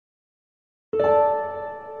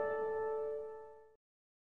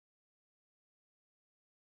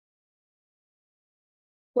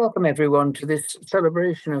Welcome everyone to this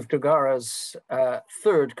celebration of Togara's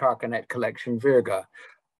third Carcanet collection, Virga.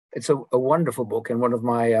 It's a wonderful book and one of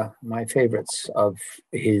my favorites of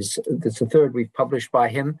his. It's the third we've published by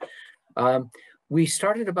him. We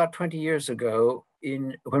started about 20 years ago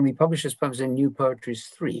when we published his poems in New Poetry's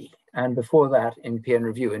 3, and before that in PN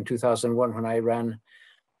Review in 2001 when I ran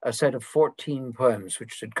a set of 14 poems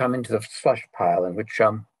which had come into the slush pile and which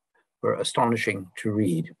were astonishing to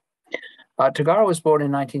read. Togara was born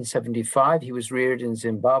in 1975. He was reared in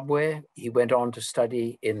Zimbabwe. He went on to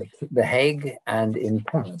study in The Hague and in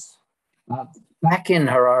Paris. Back in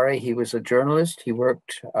Harare, he was a journalist. He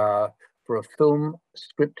worked for a film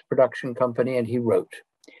script production company, and he wrote.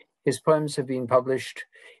 His poems have been published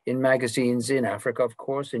in magazines in Africa, of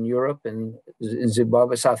course, in Europe, in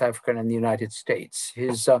Zimbabwe, South Africa, and the United States.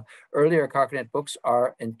 His earlier Carcanet books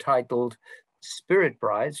are entitled Spirit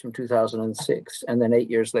Brides from 2006, and then 8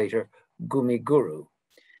 years later, Gumi Guru.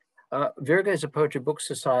 Virga is a Poetry Book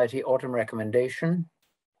Society autumn recommendation,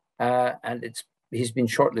 and he's been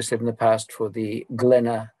shortlisted in the past for the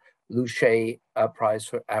Glenna Luce Prize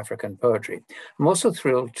for African Poetry. I'm also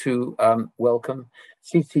thrilled to welcome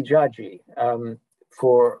Tsitsi Jaji,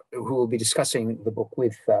 who will be discussing the book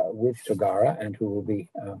with Togara and who will be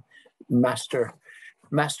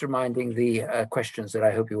masterminding the questions that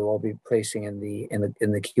I hope you will all be placing in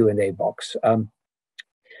the Q&A box.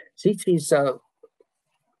 Tsitsi's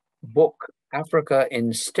book, Africa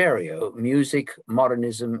in Stereo, Music,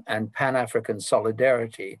 Modernism, and Pan-African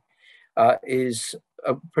Solidarity, is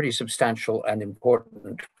a pretty substantial and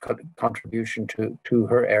important contribution to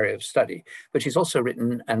her area of study. But she's also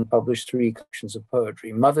written and published 3 collections of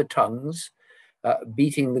poetry: Mother Tongues,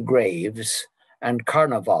 Beating the Graves, and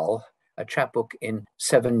Carnaval, a chapbook in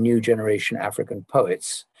 7 new generation African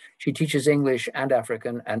poets. She teaches English and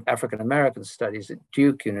African-American studies at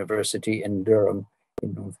Duke University in Durham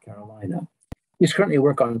in North Carolina. She's currently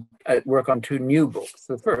at work on 2 new books.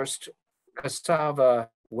 The first,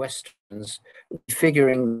 Cassava Westerns,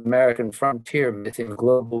 Figuring American Frontier Myth in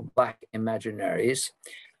Global Black Imaginaries,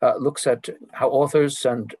 looks at how authors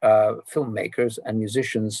and filmmakers and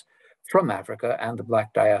musicians from Africa and the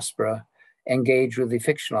Black diaspora engage with the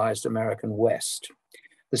fictionalized American West.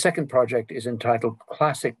 The second project is entitled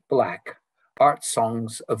Classic Black, Art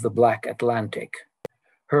Songs of the Black Atlantic.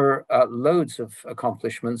 Her loads of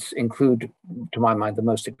accomplishments include, to my mind, the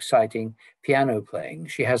most exciting piano playing.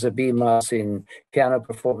 She has a B+ in piano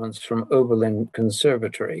performance from Oberlin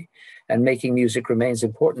Conservatory, and making music remains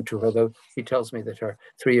important to her, though she tells me that her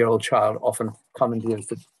 3-year-old child often commandeers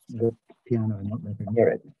the piano and not let her hear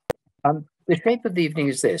it. The shape of the evening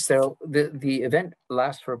is this. The event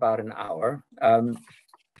lasts for about an hour.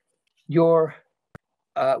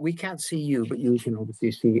 We can't see you, but you can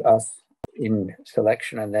obviously see us in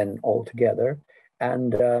selection and then all together.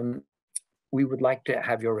 And we would like to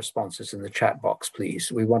have your responses in the chat box,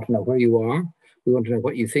 please. We want to know where you are. We want to know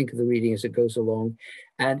what you think of the reading as it goes along.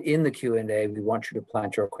 And in the Q&A, we want you to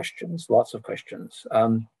plant your questions, lots of questions.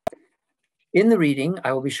 In the reading,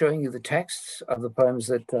 I will be showing you the texts of the poems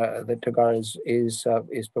that Togara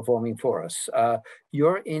is performing for us.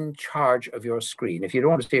 You're in charge of your screen. If you don't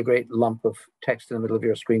want to see a great lump of text in the middle of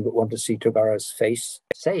your screen, but want to see Togara's face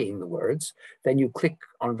saying the words, then you click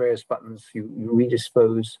on various buttons. You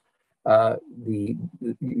redispose the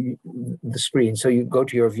screen. So you go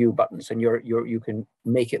to your view buttons, and you can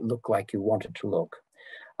make it look like you want it to look.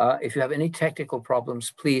 If you have any technical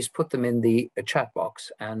problems, please put them in the chat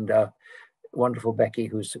box, and wonderful Becky,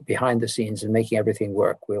 who's behind the scenes and making everything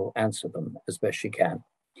work, will answer them as best she can.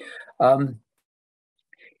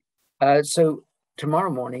 So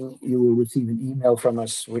tomorrow morning, you will receive an email from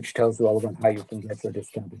us which tells you all about how you can get your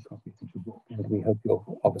discounted copies of the book, and we hope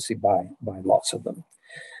you'll obviously buy lots of them.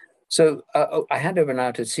 So I hand over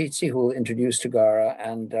now to Tsitsi, who will introduce Togara,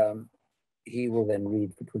 and he will then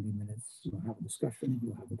read for 20 minutes. You'll have a discussion,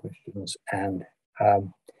 you'll have the questions, and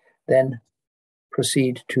then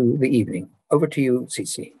proceed to the evening. Over to you,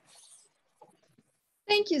 Tsitsi.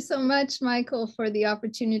 Thank you so much, Michael, for the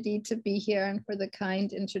opportunity to be here and for the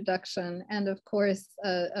kind introduction. And of course,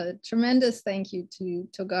 a tremendous thank you to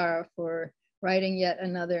Togara for writing yet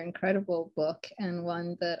another incredible book, and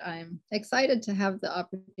one that I'm excited to have the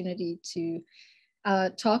opportunity to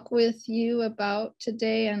talk with you about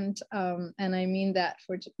today. And I mean that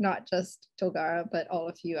for not just Togara, but all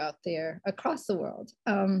of you out there across the world.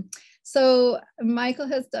 So Michael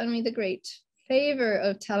has done me the great favor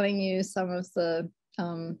of telling you some of the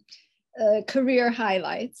career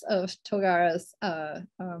highlights of Togara's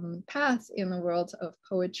path in the world of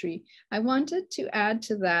poetry. I wanted to add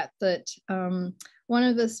to that one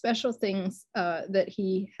of the special things that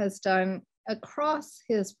he has done across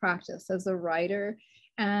his practice as a writer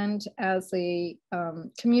and as a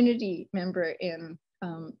community member in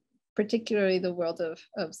particularly the world of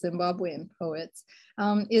Zimbabwean poets,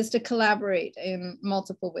 is to collaborate in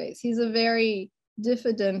multiple ways. He's a very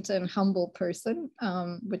diffident and humble person,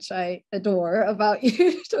 which I adore about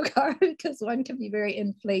you, Togara, because one can be very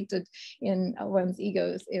inflated in one's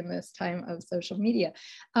egos in this time of social media.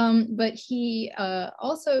 But he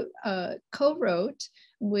also co-wrote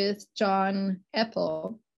with John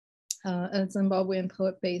Eppel, a Zimbabwean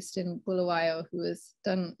poet based in Bulawayo, who has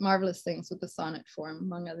done marvelous things with the sonnet form,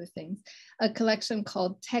 among other things, a collection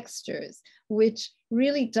called Textures, which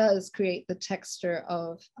really does create the texture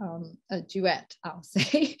of a duet, I'll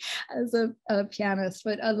say, as a pianist,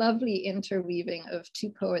 but a lovely interweaving of two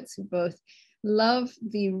poets who both love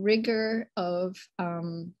the rigor of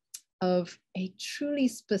a truly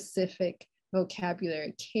specific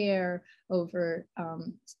vocabulary, care over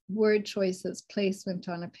word choices, placement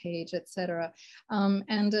on a page, etc.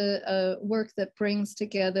 And a work that brings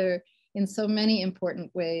together in so many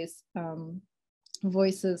important ways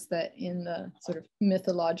voices that in the sort of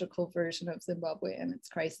mythological version of Zimbabwe and its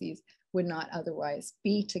crises would not otherwise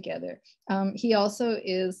be together. He also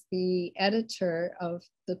is the editor of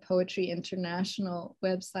the Poetry International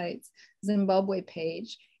website's Zimbabwe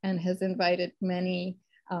page and has invited many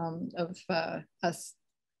of us.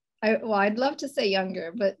 I'd love to say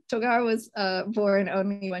younger, but Togara was born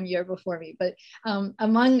only 1 year before me, but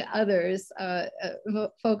among others,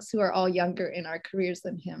 folks who are all younger in our careers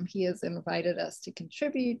than him, he has invited us to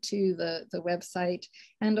contribute to the website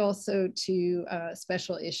and also to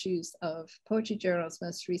special issues of poetry journals,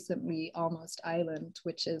 most recently Almost Island,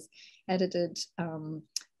 which is edited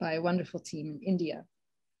by a wonderful team in India.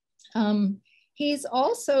 He's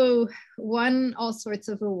also won all sorts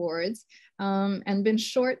of awards and been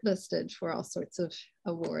shortlisted for all sorts of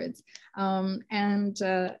awards. And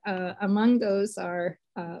among those are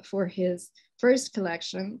for his first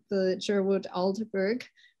collection, the Sherwood Alderberg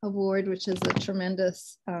Award, which is a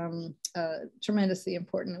tremendously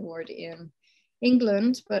important award in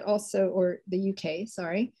England, but also, or the UK,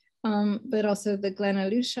 sorry, but also the Glenn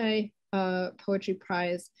Alushay Poetry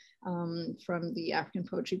Prize from the African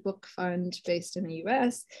Poetry Book Fund based in the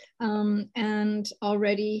US. And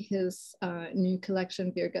already his new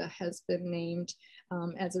collection, Virga, has been named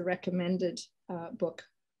as a recommended book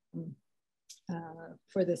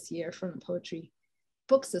for this year from the Poetry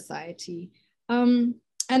Book Society. And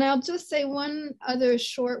I'll just say one other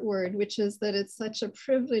short word, which is that it's such a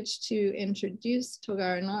privilege to introduce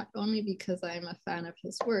Togara, not only because I'm a fan of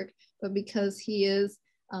his work, but because he is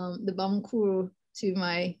the Bamkuru to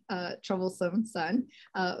my troublesome son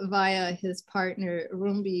via his partner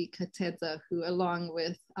Rumbi Katedza, who along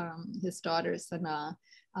with his daughter Sana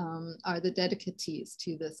are the dedicatees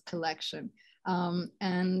to this collection.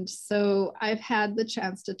 And so I've had the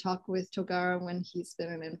chance to talk with Togara when he's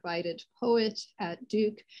been an invited poet at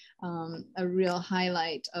Duke, a real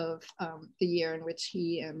highlight of the year in which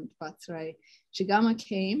he and Batsirai Chigama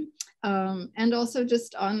came, and also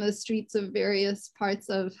just on the streets of various parts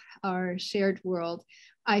of our shared world.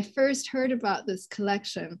 I first heard about this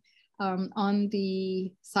collection on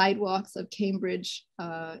the sidewalks of Cambridge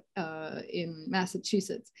in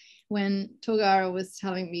Massachusetts, when Togara was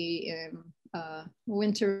telling me in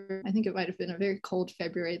winter, I think it might have been a very cold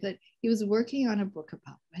February, that he was working on a book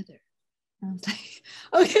about weather. I was like,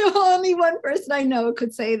 okay, well, only one person I know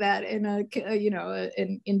could say that in a,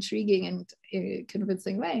 an intriguing and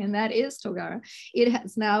convincing way, and that is Togara. It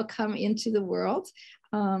has now come into the world,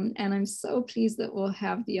 and I'm so pleased that we'll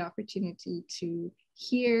have the opportunity to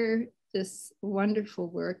hear this wonderful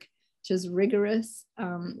work, which is rigorous,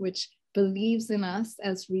 which believes in us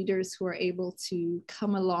as readers who are able to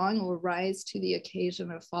come along or rise to the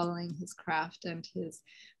occasion of following his craft and his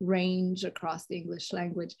range across the English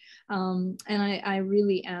language. And I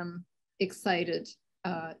really am excited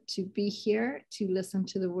to be here, to listen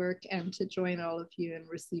to the work and to join all of you in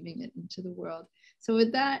receiving it into the world. So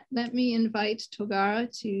with that, let me invite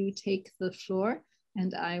Togara to take the floor,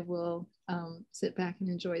 and I will sit back and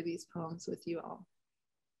enjoy these poems with you all.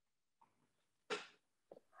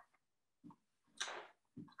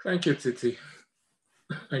 Thank you, Tsitsi.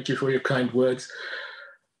 Thank you for your kind words.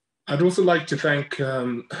 I'd also like to thank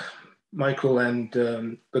Michael and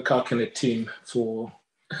the Carcanet team for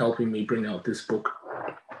helping me bring out this book.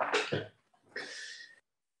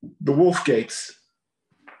 The Wolf Gates.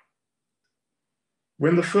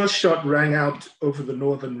 When the first shot rang out over the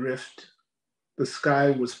northern rift, the sky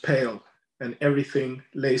was pale and everything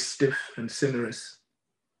lay stiff and sinuous.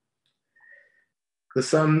 The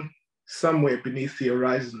sun, somewhere beneath the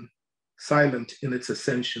horizon, silent in its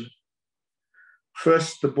ascension,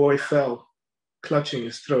 First, the boy fell, clutching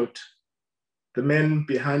his throat. The men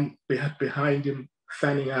behind him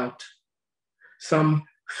fanning out, some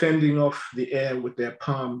fending off the air with their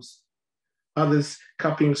palms, others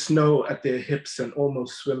cupping snow at their hips and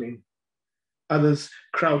almost swimming, others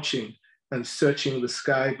crouching and searching the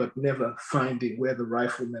sky but never finding where the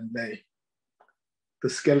rifleman lay. The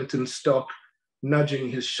skeleton stock nudging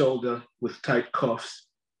his shoulder with tight coughs.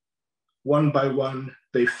 One by one,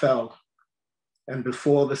 they fell, and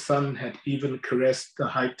before the sun had even caressed the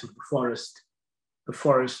height of the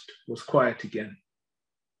forest was quiet again.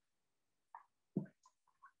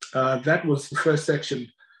 That was the first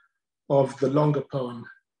section of the longer poem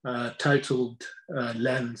titled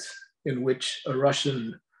Lens, in which a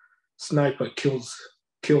Russian sniper kills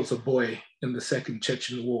a boy in the Second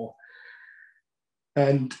Chechen War.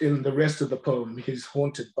 And in the rest of the poem, he's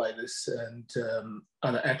haunted by this and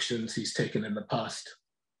other actions he's taken in the past.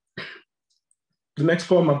 The next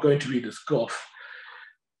poem I'm going to read is Gough.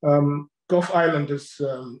 Gough Island is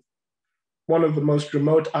one of the most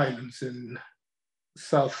remote islands in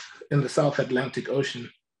the South Atlantic Ocean.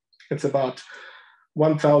 It's about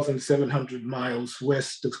 1,700 miles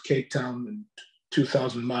west of Cape Town and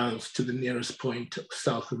 2,000 miles to the nearest point of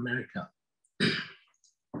South America.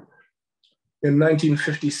 In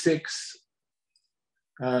 1956,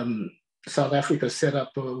 South Africa set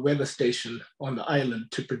up a weather station on the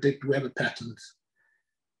island to predict weather patterns.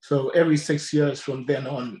 So every 6 years from then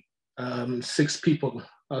on, 6 people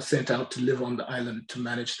are sent out to live on the island to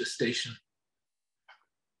manage the station.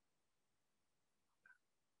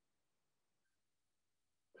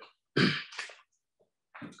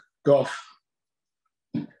 Gough.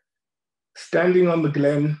 Standing on the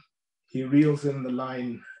glen, he reels in the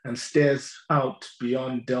line and stares out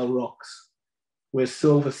beyond Del Rocks, where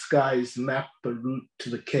silver skies map a route to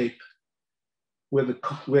the Cape, where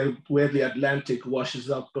the Atlantic washes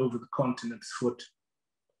up over the continent's foot.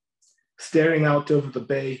 Staring out over the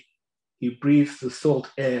bay, he breathes the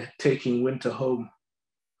salt air taking winter home,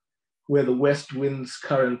 where the west wind's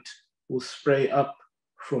current will spray up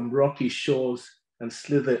from rocky shores and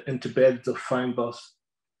slither into beds of fynbos,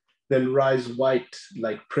 then rise white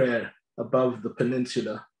like prayer above the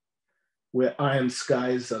peninsula, where iron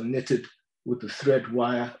skies are knitted with the thread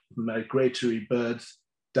wire of migratory birds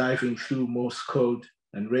diving through Morse code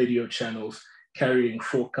and radio channels, carrying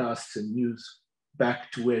forecasts and news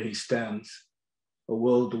back to where he stands, a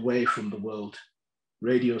world away from the world,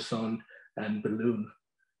 radio sound and balloon,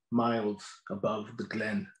 miles above the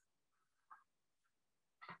glen.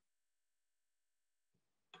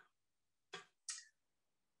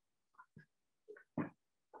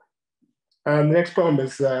 The next poem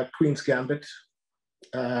is Queen's Gambit.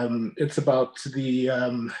 It's about the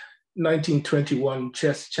 1921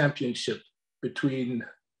 chess championship between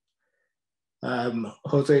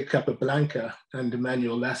Jose Capablanca and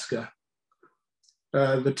Emmanuel Lascar.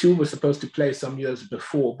 The two were supposed to play some years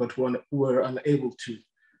before, but were unable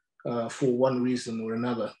to for one reason or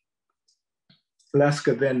another.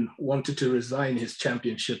 Lascar then wanted to resign his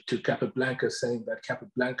championship to Capablanca, saying that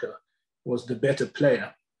Capablanca was the better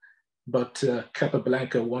player, but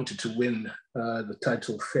Capablanca wanted to win the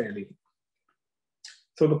title fairly.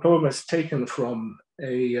 So the poem is taken from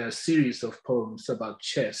a series of poems about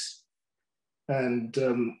chess, and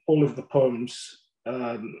all of the poems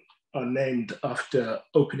are named after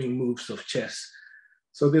opening moves of chess.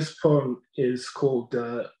 So this poem is called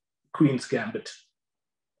Queen's Gambit.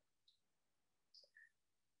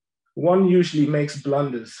 One usually makes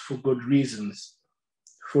blunders for good reasons.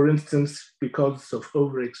 For instance, because of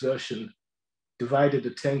overexertion, divided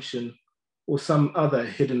attention, or some other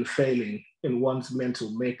hidden failing in one's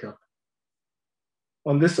mental makeup.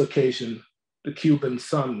 On this occasion, the Cuban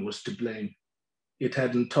sun was to blame. It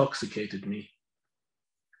had intoxicated me.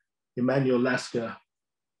 Emmanuel Lascar,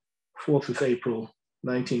 4th of April,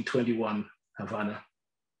 1921, Havana.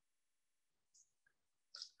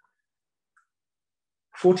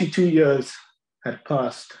 42 years had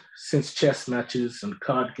passed since chess matches and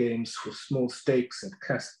card games for small stakes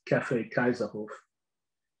at Café Kaiserhof.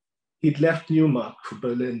 He'd left Newmark for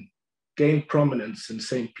Berlin, gained prominence in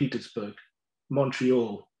St. Petersburg,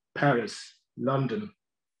 Montreal, Paris, London,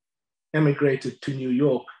 emigrated to New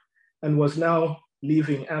York, and was now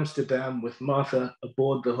leaving Amsterdam with Martha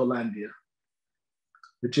aboard the Hollandia.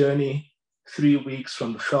 The journey, 3 weeks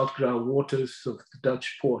from the Veldgrauw waters of the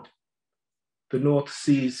Dutch port, the North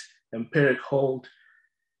Sea's empiric hold,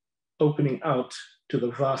 opening out to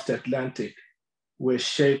the vast Atlantic, where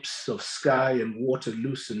shapes of sky and water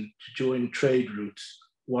loosened to join trade routes,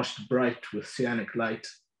 washed bright with cyanic light.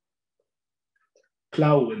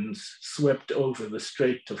 Plow winds swept over the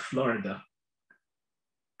Strait of Florida,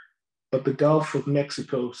 but the Gulf of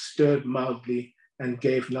Mexico stirred mildly and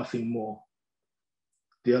gave nothing more.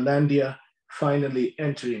 The Hollandia finally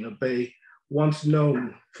entering a bay once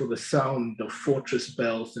known for the sound of fortress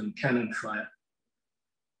bells and cannon fire.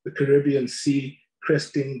 The Caribbean Sea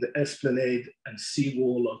cresting the esplanade and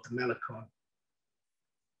seawall of the Malecon.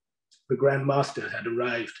 The Grand Master had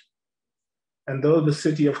arrived, and though the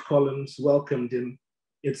city of columns welcomed him,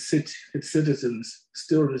 its citizens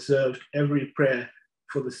still reserved every prayer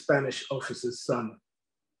for the Spanish officer's son.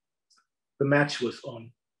 The match was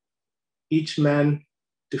on, each man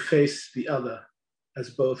to face the other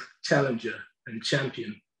as both challenger and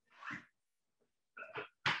champion.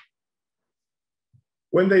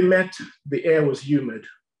 When they met, the air was humid.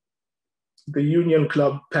 The Union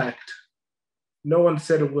Club packed. No one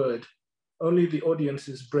said a word, only the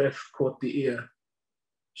audience's breath caught the ear.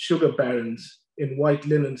 Sugar barons in white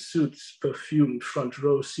linen suits perfumed front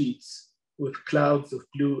row seats with clouds of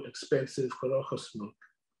blue, expensive Corojo smoke.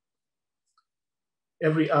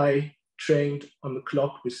 Every eye trained on the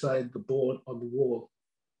clock beside the board on the wall.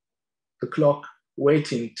 The clock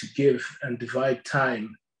waiting to give and divide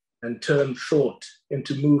time and turn thought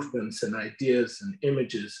into movements and ideas and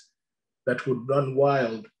images that would run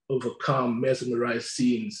wild over calm, mesmerized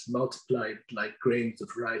scenes multiplied like grains of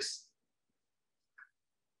rice.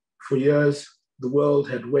 For years, the world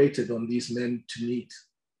had waited on these men to meet.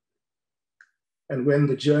 And when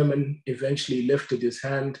the German eventually lifted his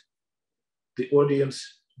hand, the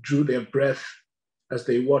audience drew their breath as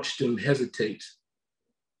they watched him hesitate,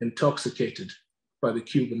 intoxicated by the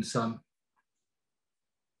Cuban sun.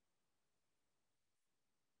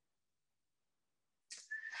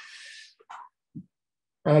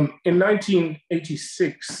 In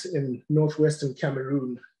 1986, in northwestern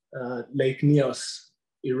Cameroon, Lake Nyos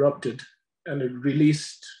erupted and it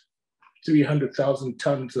released 300,000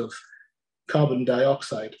 tons of carbon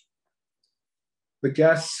dioxide. The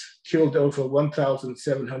gas killed over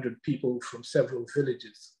 1,700 people from several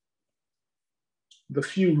villages. The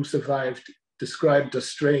few who survived described a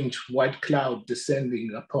strange white cloud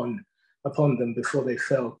descending upon them before they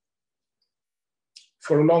fell.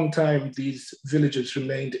 For a long time, these villages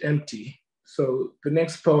remained empty. So the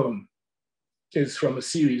next poem is from a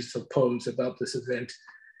series of poems about this event.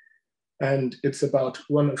 And it's about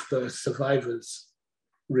one of the survivors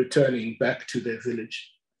returning back to their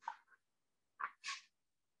village.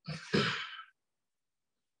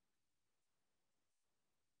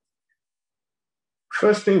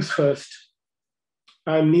 First things first,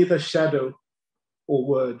 I'm neither shadow or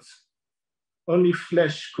words. Only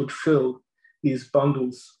flesh could fill these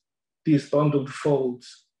bundled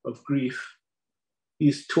folds of grief,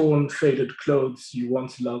 these torn, faded clothes you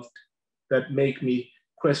once loved that make me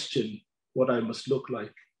question what I must look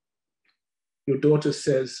like. Your daughter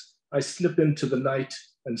says, I slip into the night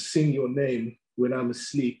and sing your name when I'm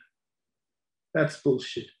asleep. That's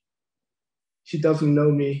bullshit. She doesn't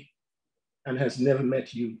know me and has never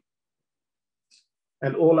met you.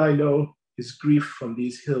 And all I know is grief from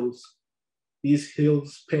these hills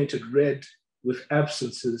painted red with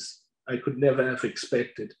absences I could never have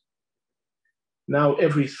expected. Now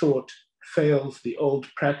every thought fails the old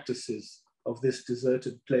practices of this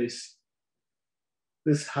deserted place.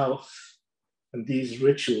 This house and these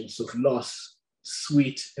rituals of loss,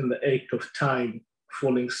 sweet in the ache of time,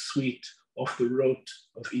 falling sweet off the rote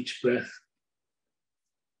of each breath.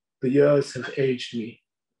 The years have aged me,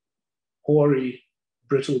 hoary,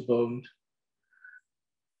 brittle-boned.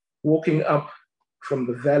 Walking up from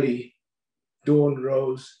the valley, dawn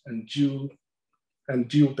rose and dew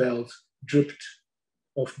bells dripped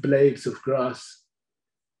off blades of grass.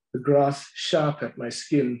 The grass sharp at my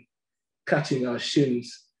skin, cutting our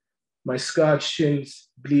shins, my scarred shins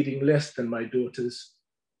bleeding less than my daughter's.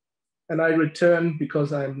 And I return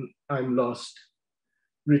because I'm lost.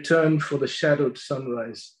 Return for the shadowed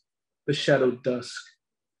sunrise, the shadowed dusk.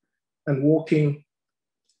 And walking,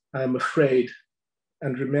 I'm afraid,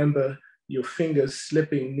 and remember your fingers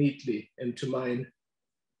slipping neatly into mine,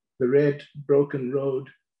 the red broken road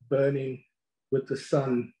burning with the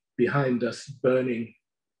sun behind us, burning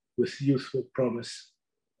with youthful promise.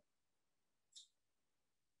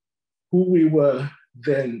 Who we were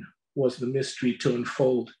then was the mystery to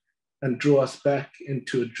unfold and draw us back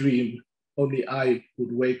into a dream only I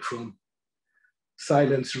would wake from.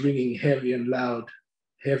 Silence ringing heavy and loud,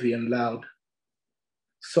 heavy and loud.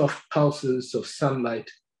 Soft pulses of sunlight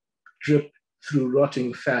drip through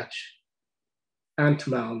rotting thatch. Ant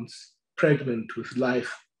mounds, pregnant with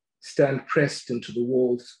life, stand pressed into the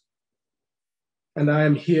walls. And I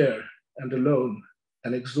am here and alone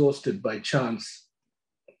and exhausted by chance.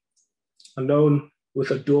 Alone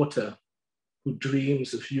with a daughter who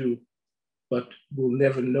dreams of you but will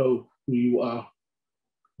never know who you are.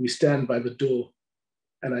 We stand by the door,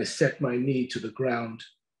 and I set my knee to the ground,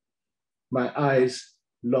 my eyes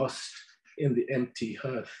lost in the empty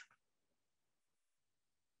hearth.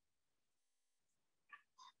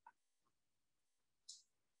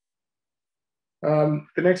 The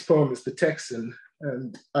next poem is The Texan,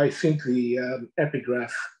 and I think the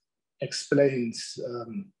epigraph explains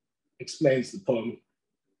the poem.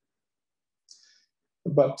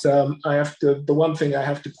 But the one thing I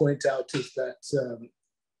have to point out is that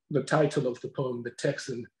the title of the poem, The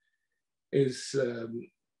Texan, is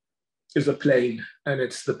a plane, and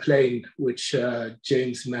it's the plane which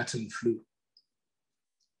James Matten flew.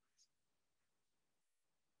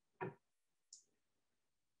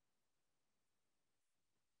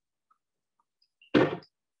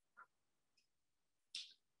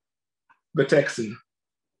 The Texan.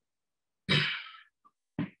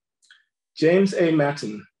 James A.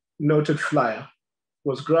 Matten, noted flyer,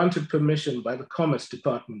 was granted permission by the Commerce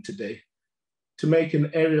Department today to make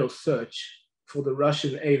an aerial search for the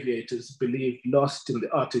Russian aviators believed lost in the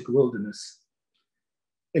Arctic wilderness.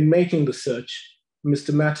 In making the search,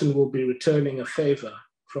 Mr. Matten will be returning a favor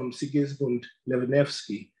from Sigismund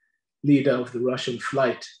Levinevsky, leader of the Russian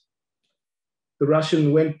flight. The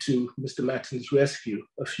Russian went to Mr. Matten's rescue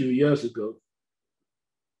a few years ago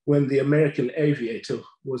when the American aviator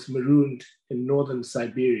was marooned in northern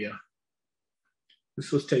Siberia.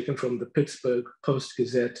 This was taken from the Pittsburgh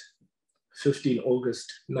Post-Gazette, 15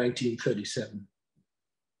 August 1937.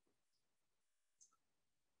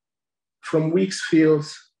 From Weeks Field,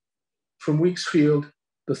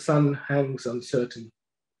 the sun hangs uncertain,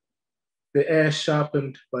 the air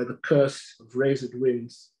sharpened by the curse of razored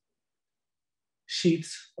winds.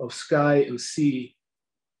 Sheets of sky and sea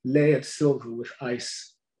layered silver with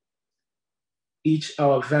ice. Each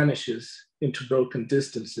hour vanishes into broken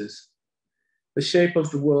distances. The shape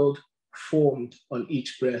of the world formed on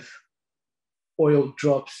each breath. Oil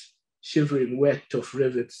drops shivering wet off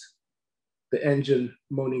rivets, the engine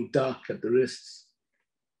moaning dark at the wrists.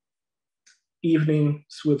 Evening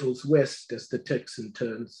swivels west as the Texan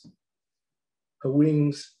turns. Her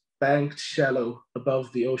wings banked shallow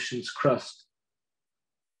above the ocean's crust.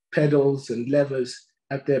 Pedals and levers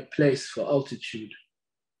at their place for altitude.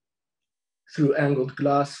 Through angled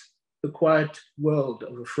glass, the quiet world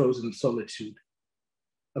of a frozen solitude.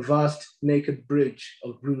 A vast naked bridge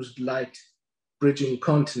of bruised light, bridging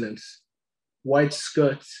continents, white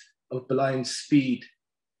skirts of blind speed,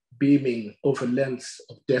 beaming over lengths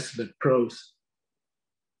of desolate prose.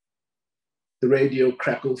 The radio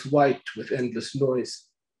crackles white with endless noise.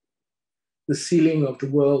 The ceiling of the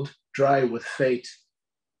world dry with fate,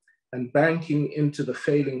 and banking into the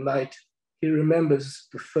failing light, he remembers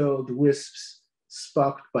the furled wisps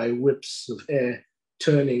sparked by whips of air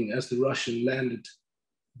turning as the Russian landed.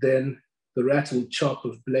 Then the rattled chop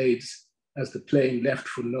of blades as the plane left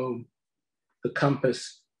for Nome, the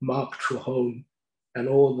compass marked for home, and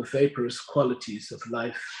all the vaporous qualities of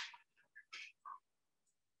life.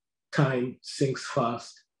 Time sinks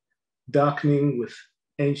fast, darkening with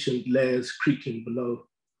ancient layers creaking below.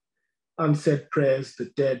 Unsaid prayers the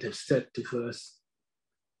dead have set to verse.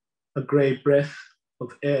 A gray breath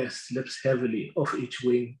of air slips heavily off each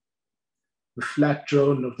wing. The flat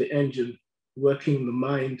drone of the engine working the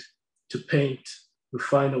mind to paint the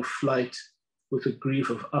final flight with a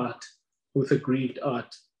grieved art.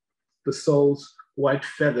 The soul's white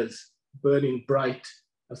feathers burning bright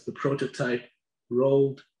as the prototype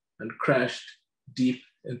rolled and crashed deep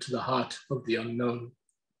into the heart of the unknown.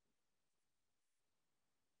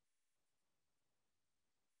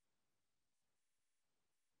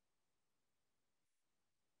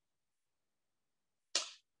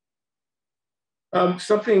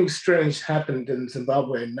 Something strange happened in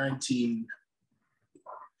Zimbabwe in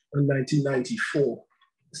 1994.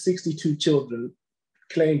 62 children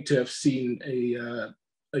claimed to have seen a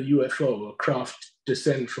UFO, a craft,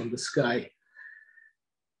 descend from the sky.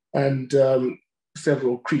 And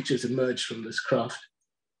several creatures emerged from this craft.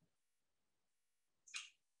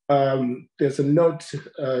 There's a note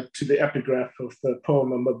to the epigraph of the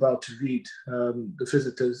poem I'm about to read, The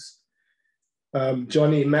Visitors.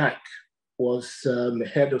 Johnny Mack was the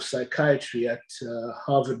head of psychiatry at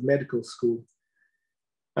Harvard Medical School,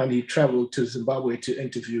 and he traveled to Zimbabwe to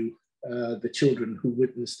interview the children who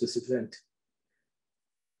witnessed this event.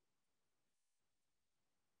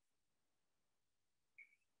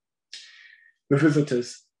 The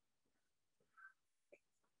Visitors.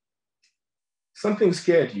 Something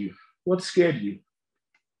scared you. What scared you?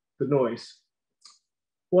 The noise.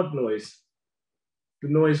 What noise? The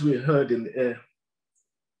noise we heard in the air.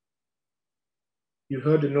 You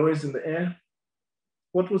heard a noise in the air?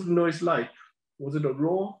 What was the noise like? Was it a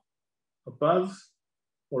roar, a buzz,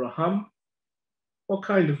 or a hum? What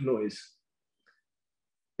kind of noise?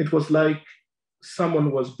 It was like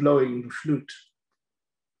someone was blowing the flute.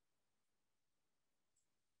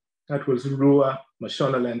 That was Rua,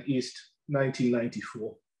 Mashonaland East,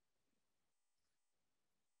 1994.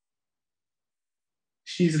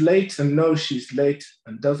 She's late and knows she's late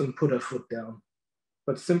and doesn't put her foot down,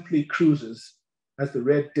 but simply cruises as the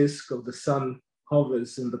red disk of the sun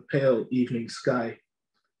hovers in the pale evening sky.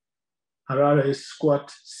 Harare's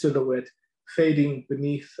squat silhouette fading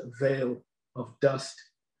beneath a veil of dust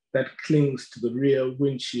that clings to the rear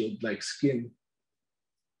windshield like skin.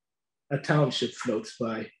 A township floats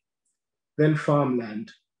by, then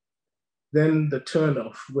farmland, then the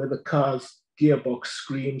turnoff where the car's gearbox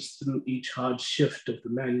screams through each hard shift of the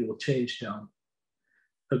manual changedown,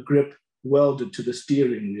 her grip welded to the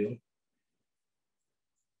steering wheel.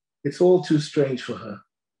 It's all too strange for her.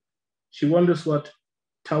 She wonders what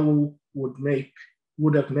Tau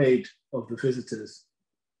would have made of the visitors.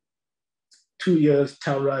 2 years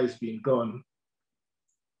Taurai has been gone.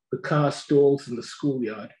 The car stalls in the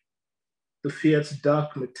schoolyard, the Fiat's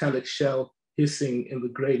dark metallic shell hissing in the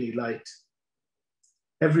grainy light.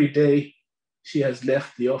 Every day she has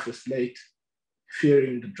left the office late,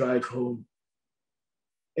 fearing the drive home.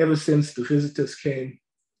 Ever since the visitors came,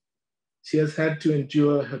 she has had to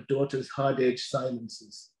endure her daughter's hard-edged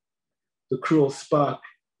silences, the cruel spark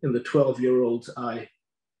in the 12-year-old's eye,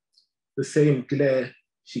 the same glare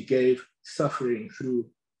she gave suffering through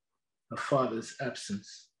her father's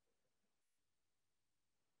absence.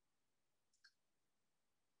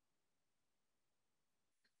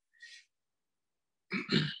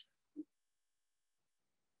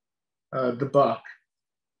 The bark.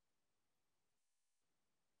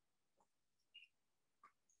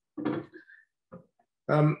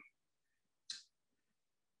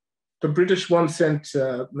 The British 1-cent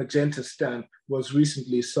magenta stamp was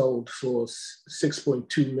recently sold for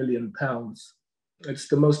 £6.2 million. It's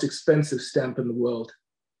the most expensive stamp in the world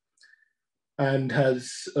and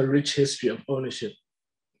has a rich history of ownership.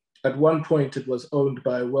 At one point, it was owned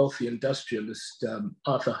by a wealthy industrialist,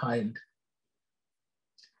 Arthur Hind.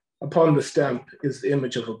 Upon the stamp is the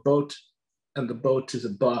image of a boat, and the boat is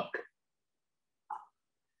a bark.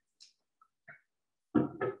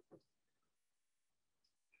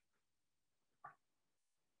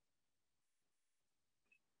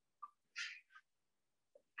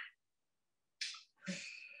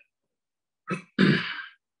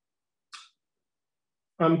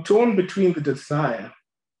 I'm torn between the desire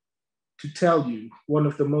to tell you one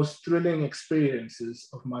of the most thrilling experiences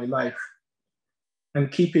of my life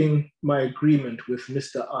and keeping my agreement with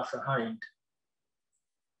Mr. Arthur Hind.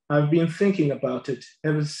 I've been thinking about it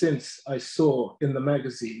ever since I saw in the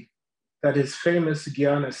magazine that his famous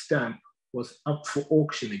Guyana stamp was up for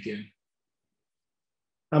auction again.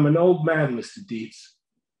 I'm an old man, Mr. Dietz,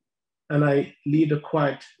 and I lead a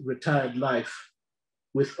quiet, retired life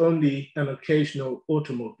with only an occasional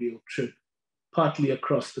automobile trip, partly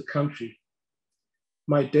across the country.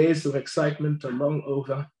 My days of excitement are long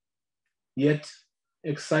over, yet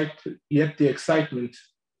the excitement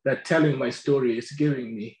that telling my story is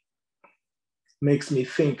giving me makes me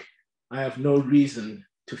think I have no reason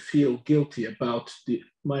to feel guilty about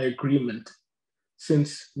my agreement,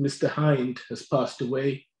 since Mr. Hind has passed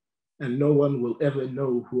away and no one will ever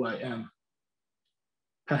know who I am.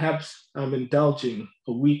 Perhaps I'm indulging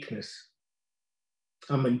a weakness.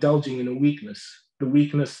 I'm indulging in a weakness, the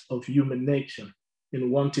weakness of human nature, in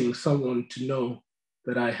wanting someone to know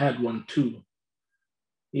that I had one too.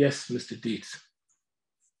 Yes, Mr. Dietz,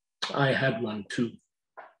 I had one too.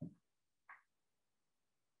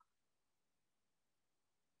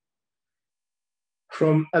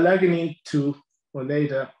 From Allegheny to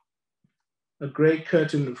Oneida, a gray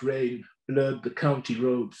curtain of rain blurred the county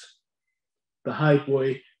roads, the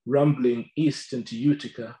highway rumbling east into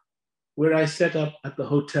Utica, where I set up at the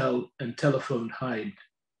hotel and telephoned Hyde.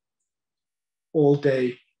 All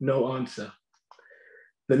day, no answer.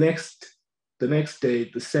 The next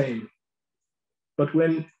day, the same. But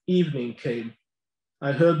when evening came,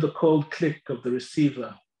 I heard the cold click of the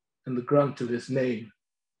receiver and the grunt of his name,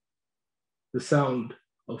 the sound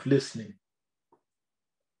of listening.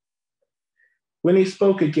 When he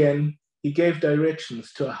spoke again, he gave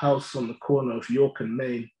directions to a house on the corner of York and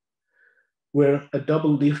Main, where a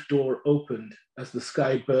double-leaf door opened as the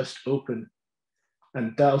sky burst open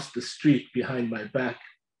and doused the street behind my back.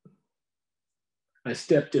 I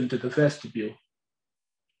stepped into the vestibule,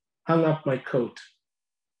 hung up my coat,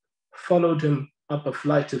 followed him up a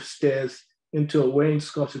flight of stairs into a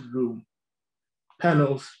wainscoted room,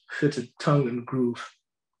 panels fitted tongue and groove,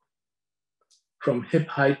 from hip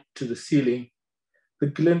height to the ceiling, the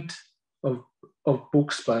glint of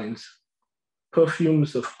book spines,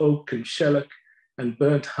 perfumes of oak and shellac and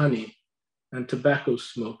burnt honey and tobacco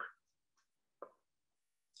smoke.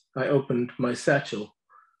 I opened my satchel,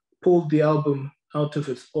 pulled the album out of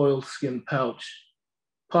its oilskin pouch,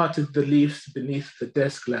 parted the leaves beneath the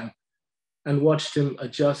desk lamp, and watched him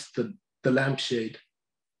adjust the lampshade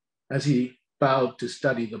as he bowed to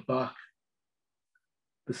study the bark.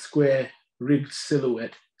 The square, rigged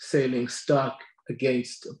silhouette sailing stark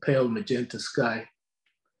against a pale magenta sky.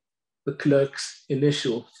 The clerk's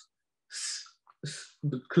initialed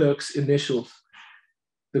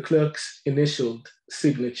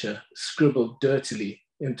signature scribbled dirtily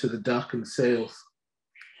into the darkened sails.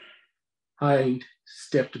 Hind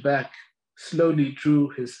stepped back, slowly drew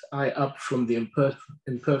his eye up from the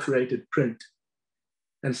imperforated print,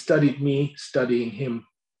 and studied me studying him.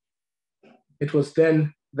 It was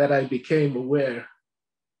then that I became aware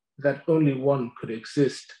that only one could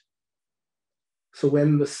exist. So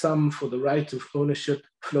when the sum for the right of ownership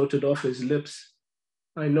floated off his lips,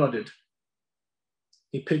 I nodded.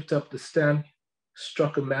 He picked up the stamp,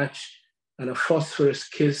 struck a match, and a phosphorus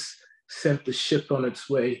kiss sent the ship on its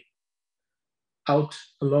way. Out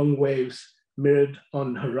along waves mirrored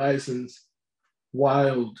on horizons,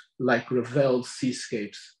 wild like Ravel's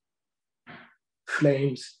seascapes.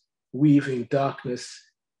 Flames weaving darkness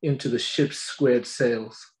into the ship's squared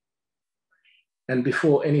sails. And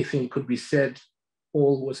before anything could be said,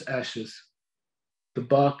 all was ashes. The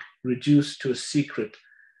bark reduced to a secret,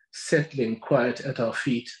 settling quiet at our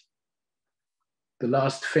feet. The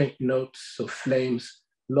last faint notes of flames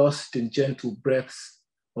lost in gentle breaths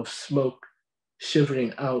of smoke,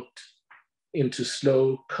 shivering out into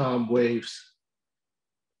slow, calm waves.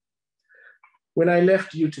 When I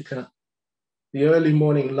left Utica, the early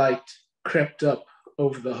morning light crept up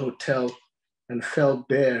over the hotel and fell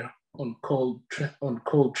bare on cold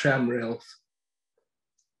tram rails.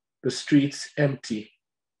 The streets empty,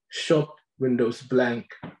 shop windows blank.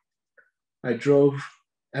 I drove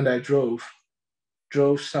and I drove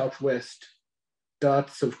southwest,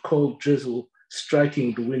 darts of cold drizzle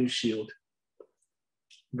striking the windshield.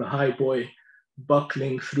 The highboy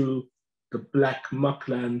buckling through the black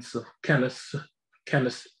mucklands of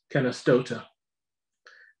Canastota,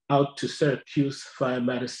 out to Syracuse via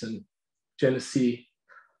Madison, Genesee,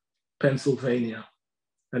 Pennsylvania,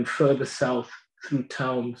 and further south through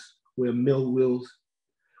towns where mill wheels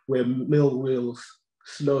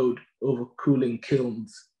slowed over cooling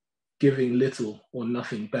kilns, giving little or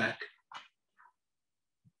nothing back.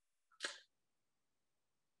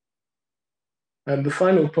 And the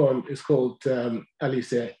final poem is called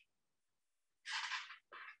Alice.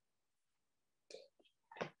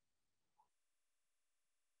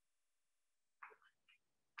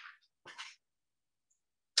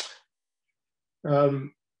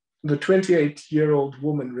 The 28-year-old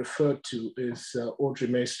woman referred to is Audrey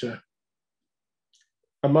Meister.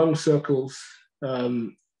 Among circles,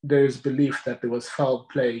 there is belief that there was foul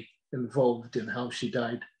play involved in how she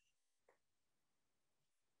died.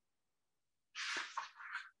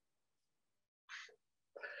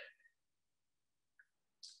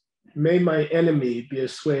 May my enemy be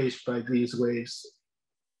assuaged by these ways,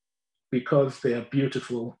 because they are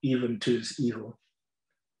beautiful even to his evil.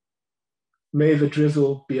 May the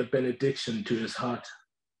drizzle be a benediction to his heart.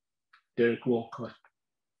 Derek Walcott.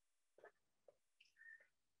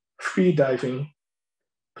 Free diving,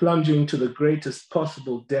 plunging to the greatest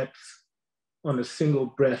possible depths on a single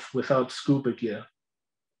breath without scuba gear,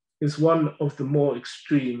 is one of the more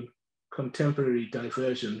extreme contemporary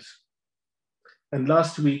diversions. And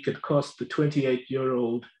last week it cost the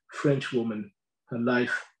 28-year-old French woman her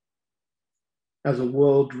life as a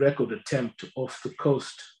world record attempt off the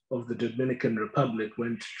coast of the Dominican Republic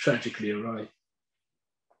went tragically awry.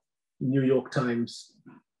 New York Times,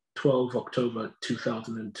 12 October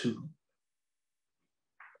 2002.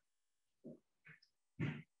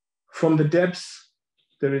 From the depths,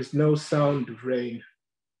 there is no sound of rain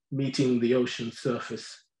meeting the ocean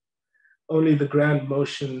surface, only the grand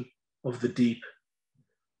motion of the deep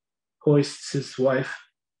hoists his wife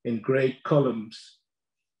in great columns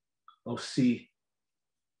of sea.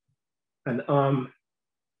 An arm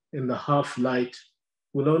in the half light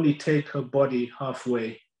will only take her body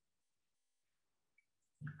halfway.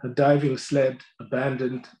 Her diving sled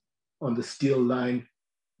abandoned on the steel line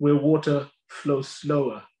where water flows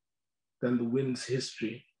slower than the wind's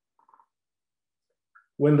history.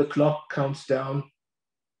 When the clock counts down,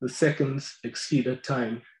 the seconds exceed her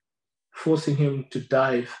time, forcing him to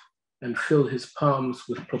dive and fill his palms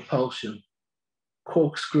with propulsion,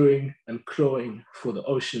 corkscrewing and clawing for the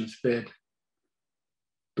ocean's bed.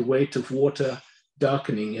 the weight of water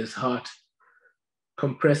darkening his heart,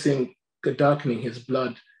 darkening his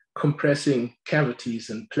blood, compressing cavities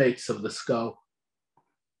and plates of the skull.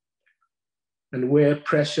 And where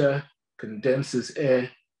pressure condenses air,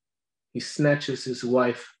 he snatches his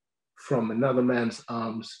wife from another man's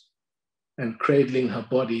arms and, cradling her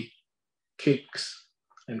body, kicks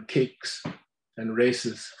and kicks and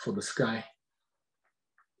races for the sky.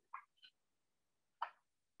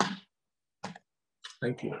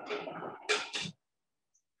 Thank you.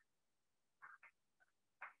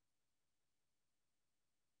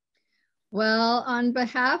 Well, on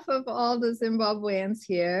behalf of all the Zimbabweans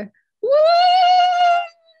here, woo!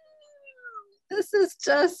 This is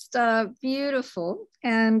just beautiful.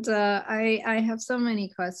 And I have so many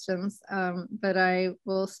questions, but I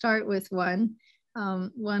will start with one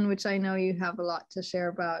which I know you have a lot to share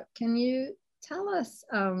about. Can you tell us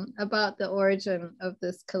about the origin of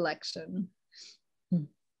this collection?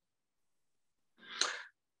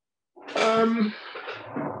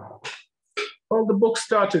 Well, the book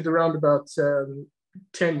started around about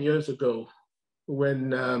 10 years ago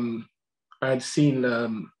when I'd seen a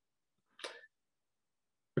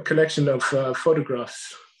collection of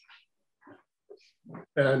photographs.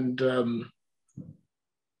 And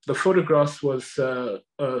the photographs was, the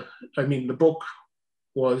book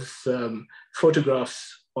was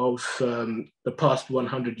photographs of the past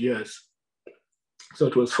 100 years. So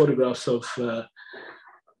it was photographs of the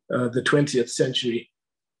 20th century.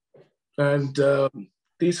 And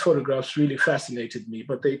these photographs really fascinated me,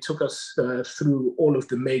 but they took us through all of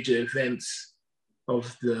the major events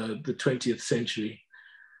of the 20th century.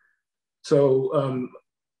 So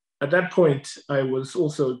at that point, I was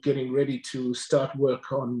also getting ready to start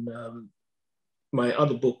work on my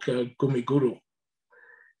other book, Gumiguru.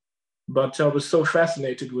 But I was so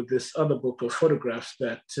fascinated with this other book of photographs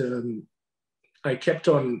that I kept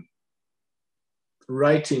on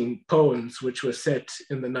writing poems which were set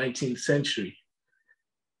in the 19th century.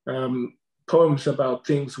 Poems about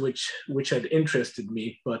things which had interested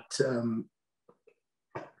me, but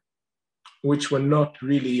which were not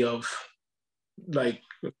really of like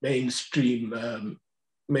mainstream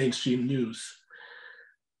news.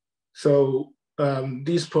 So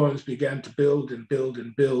these poems began to build and build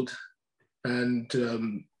and build, and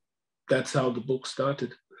that's how the book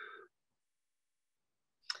started.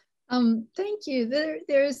 Thank you.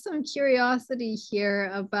 There is some curiosity here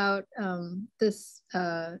about this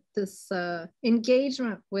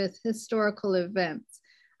engagement with historical events.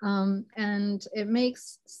 And it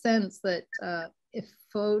makes sense that if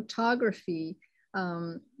photography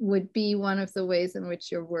would be one of the ways in which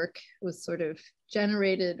your work was sort of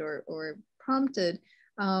generated or prompted,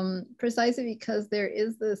 precisely because there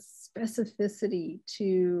is this specificity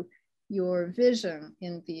to your vision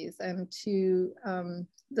in these, and to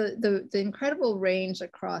the incredible range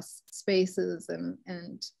across spaces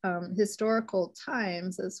and historical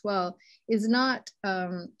times as well, is not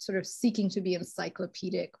sort of seeking to be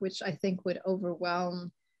encyclopedic, which I think would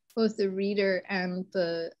overwhelm both the reader and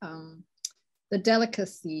the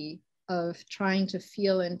delicacy of trying to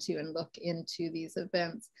feel into and look into these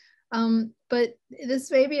events. But this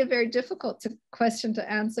may be a very difficult question to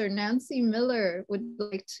answer. Nancy Miller would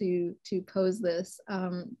like to pose this,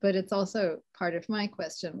 but it's also part of my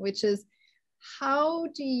question, which is, how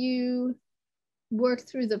do you work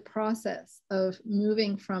through the process of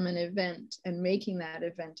moving from an event and making that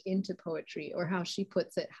event into poetry, or how she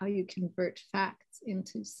puts it, how you convert facts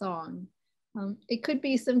into song? It could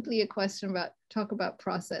be simply a question about talk about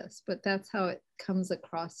process, but that's how it comes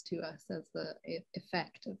across to us as the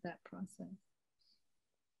effect of that process.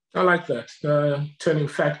 I like that, turning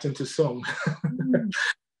fact into song.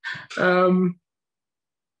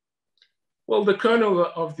 Well, the kernel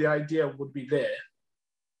of the idea would be there.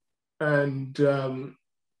 And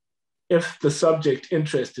if the subject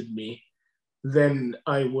interested me, then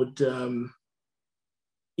I would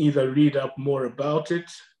either read up more about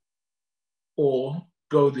it, or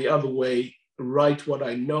go the other way, write what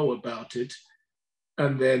I know about it,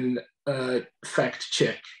 and then fact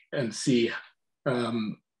check and see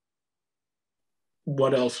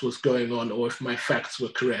what else was going on, or if my facts were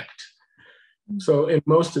correct. So in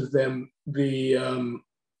most of them, the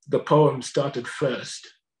poem started first,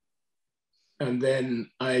 and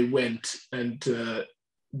then I went and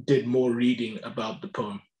did more reading about the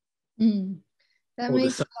poem. That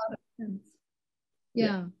makes a lot of sense.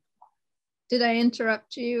 Yeah. Did I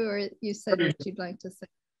interrupt you, or you said what you'd like to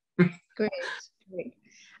say? Great.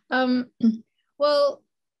 Well,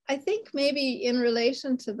 I think maybe in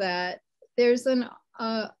relation to that, there's an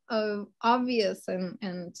obvious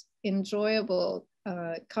and enjoyable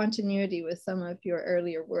continuity with some of your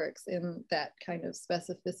earlier works in that kind of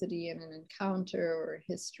specificity in an encounter or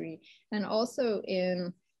history, and also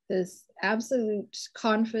in this absolute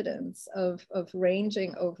confidence of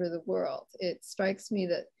ranging over the world. It strikes me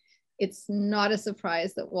that it's not a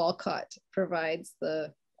surprise that Walcott provides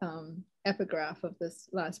the epigraph of this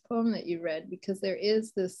last poem that you read, because there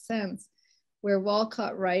is this sense where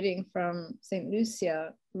Walcott, writing from St.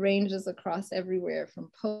 Lucia, ranges across everywhere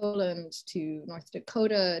from Poland to North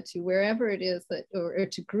Dakota to wherever it is that, or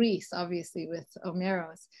to Greece, obviously with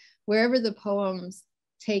Omeros, wherever the poems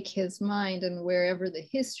take his mind and wherever the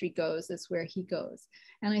history goes is where he goes.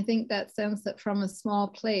 And I think that sense that from a small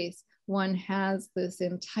place, one has this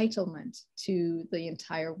entitlement to the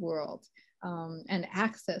entire world and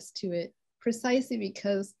access to it, precisely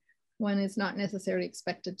because one is not necessarily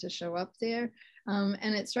expected to show up there.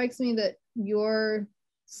 And it strikes me that you're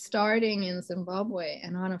starting in Zimbabwe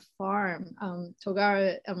and on a farm.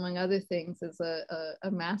 Togara, among other things, is a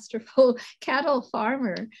masterful cattle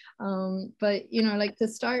farmer. But, you know, like to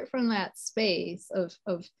start from that space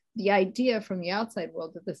of the idea from the outside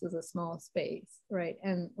world that this is a small space, right?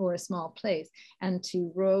 And, or a small place, and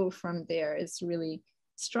to row from there is really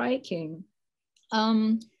striking.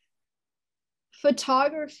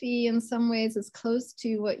 Photography in some ways is close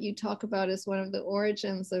to what you talk about as one of the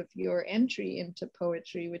origins of your entry into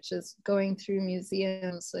poetry, which is going through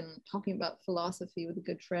museums and talking about philosophy with a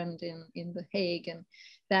good friend in The Hague, and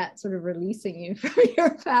that sort of releasing you from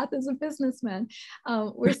your path as a businessman.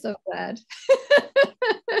 We're so glad.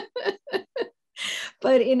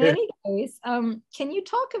 But in any case, can you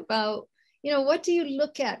talk about, you know, what do you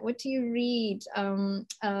look at? What do you read?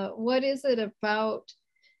 What is it about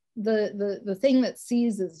the thing that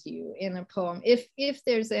seizes you in a poem, if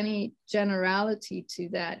there's any generality to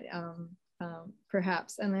that,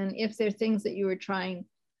 perhaps, and then if there are things that you were trying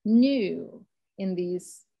new in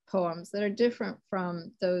these poems that are different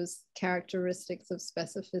from those characteristics of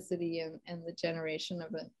specificity and the generation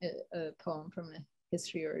of a poem from a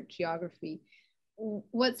history or a geography,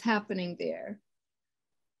 what's happening there?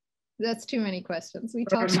 That's too many questions. We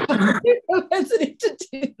talked about your propensity to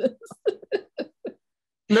do this.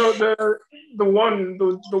 No, the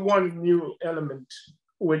one new element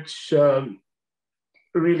which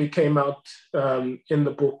really came out in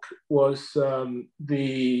the book was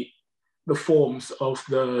the forms of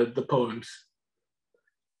the poems.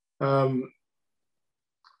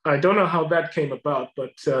 I don't know how that came about,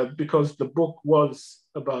 but because the book was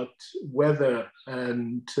about weather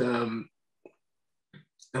and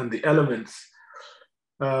the elements,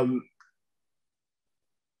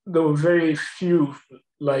 there were very few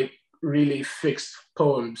like really fixed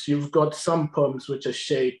poems. You've got some poems which are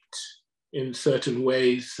shaped in certain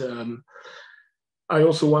ways. I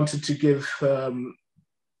also wanted to give a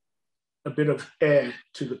bit of air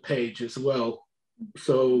to the page as well.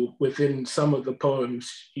 So within some of the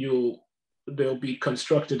poems, they'll be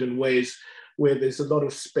constructed in ways where there's a lot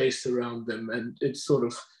of space around them, and it sort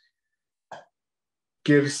of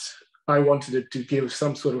I wanted it to give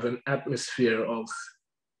some sort of an atmosphere of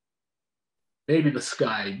maybe the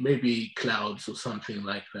sky, maybe clouds or something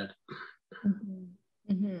like that.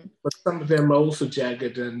 Mm-hmm. Mm-hmm. But some of them are also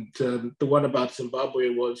jagged, and the one about Zimbabwe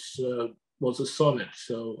was a sonnet.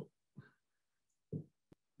 So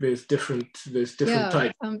there's different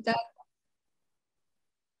types.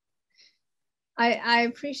 I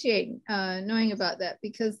appreciate knowing about that,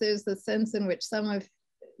 because there's the sense in which some of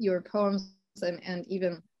your poems and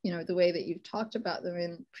even, you know, the way that you've talked about them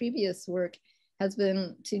in previous work has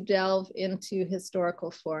been to delve into historical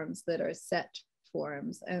forms that are set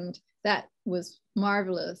forms, and that was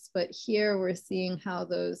marvelous. But here we're seeing how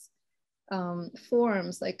those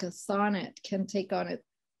forms, like a sonnet, can take on its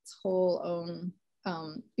whole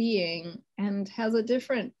own being and has a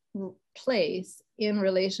different place in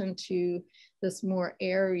relation to this more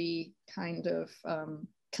airy kind of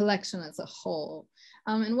collection as a whole.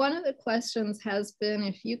 And one of the questions has been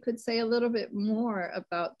if you could say a little bit more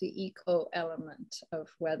about the eco element of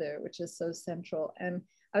weather, which is so central. And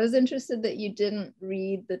I was interested that you didn't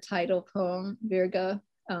read the title poem, Virga.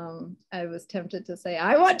 I was tempted to say,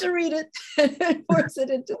 I want to read it and force it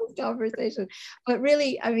into this conversation. But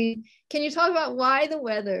really, I mean, can you talk about why the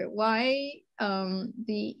weather, why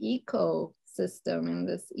the ecosystem and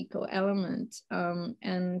this eco element?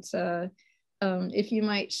 If you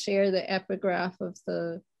might share the epigraph of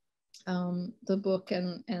the book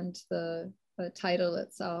and the title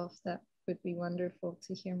itself, that would be wonderful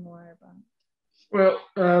to hear more about. Well,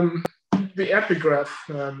 the epigraph,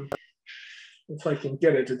 if I can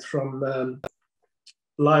get it, it's from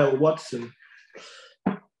Lyle Watson.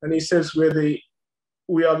 And he says, we're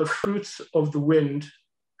we are the fruits of the wind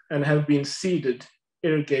and have been seeded,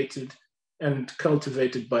 irrigated, and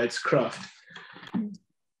cultivated by its craft.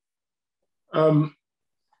 The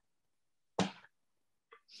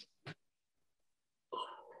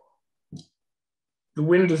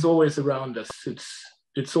wind is always around us.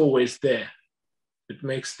 It's always there. It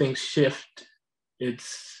makes things shift.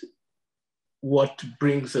 It's what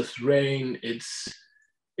brings us rain.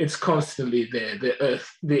 It's constantly there. The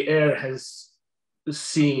earth, the air has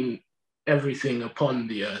seen everything upon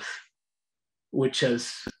the earth, which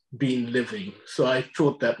has been living. So I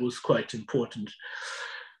thought that was quite important.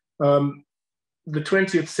 The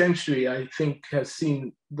 20th century, I think, has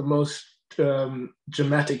seen the most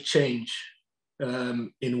dramatic change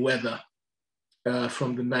in weather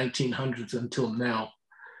from the 1900s until now.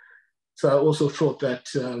 So I also thought that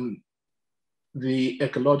the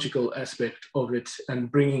ecological aspect of it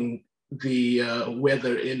and bringing the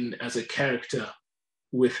weather in as a character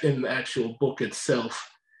within the actual book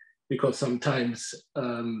itself, because sometimes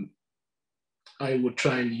I would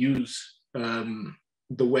try and use the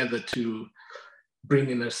weather to bring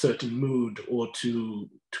in a certain mood or to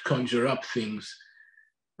conjure up things.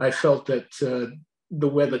 I felt that the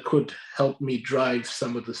weather could help me drive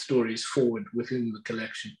some of the stories forward within the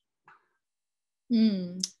collection.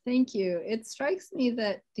 Thank you. It strikes me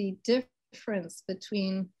that the difference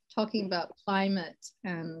between talking about climate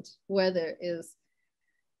and weather is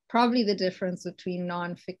probably the difference between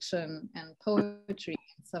nonfiction and poetry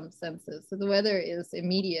in some senses. So the weather is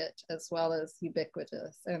immediate as well as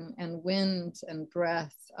ubiquitous, and wind and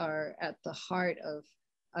breath are at the heart of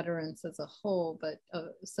utterance as a whole, but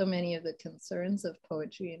so many of the concerns of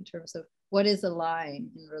poetry in terms of what is a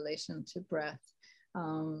line in relation to breath,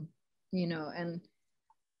 you know, and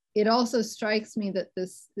it also strikes me that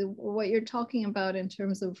what you're talking about in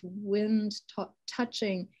terms of wind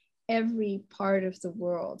touching every part of the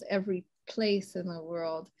world, every place in the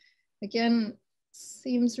world, again,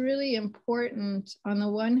 seems really important on the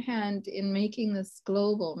one hand in making this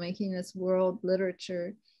global, making this world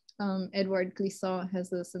literature. Edouard Glissant has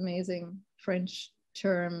this amazing French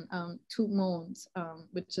term, tout monde,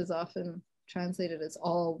 which is often translated as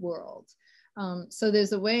all world. So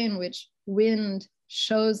there's a way in which wind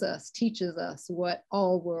shows us, teaches us what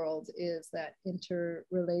all world is, that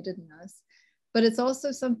interrelatedness. But it's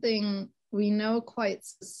also something we know quite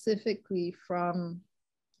specifically from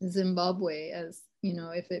Zimbabwe, as, you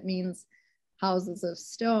know, if it means houses of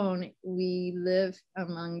stone, we live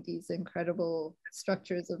among these incredible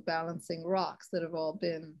structures of balancing rocks that have all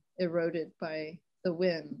been eroded by the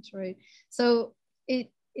wind, right? So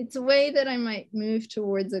it's a way that I might move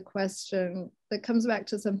towards a question that comes back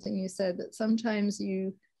to something you said, that sometimes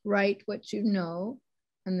you write what you know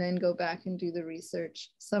and then go back and do the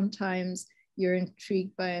research. Sometimes you're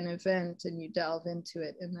intrigued by an event and you delve into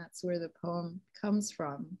it, and that's where the poem comes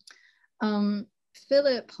from.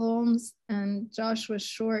 Philip Holmes and Joshua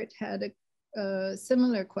Short had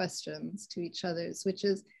similar questions to each other's, which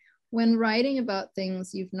is, when writing about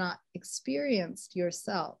things you've not experienced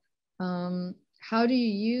yourself, how do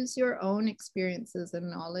you use your own experiences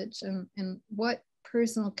and knowledge, and what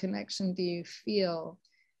personal connection do you feel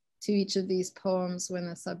to each of these poems when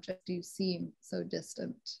the subject do seem so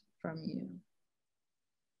distant from you?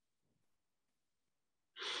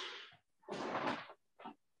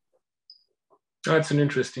 That's an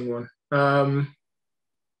interesting one,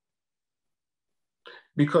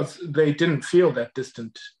 because they didn't feel that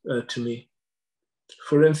distant to me.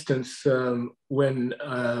 For instance, when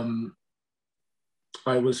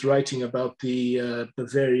I was writing about the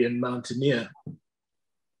Bavarian mountaineer,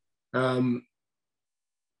 I've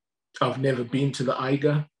never been to the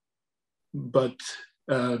Eiger, but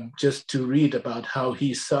just to read about how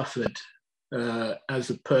he suffered as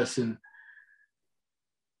a person,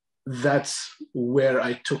 that's where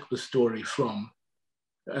I took the story from.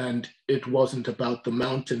 And it wasn't about the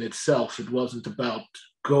mountain itself. It wasn't about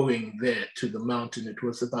going there to the mountain. It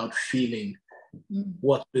was about feeling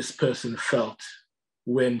what this person felt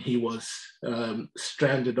when he was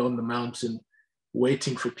stranded on the mountain,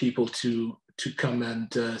 waiting for people to come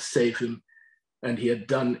and save him. And he had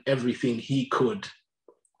done everything he could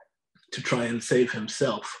to try and save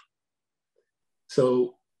himself.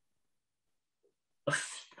 So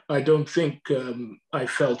I don't think I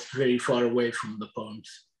felt very far away from the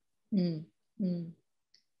poems.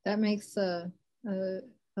 That makes a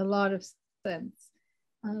lot of sense.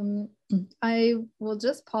 I will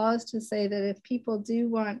just pause to say that if people do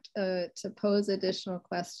want to pose additional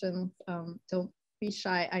questions, don't be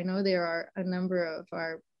shy. I know there are a number of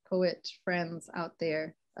our poet friends out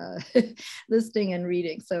there listening and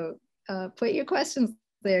reading. So put your questions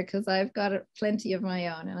there because I've got plenty of my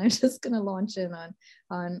own, and I'm just going to launch in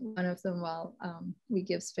on one of them while we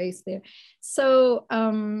give space there. So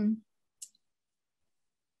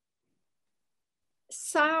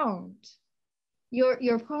sound.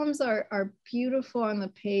 Your poems are beautiful on the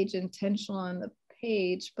page, intentional on the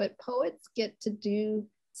page, but poets get to do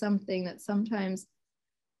something that sometimes,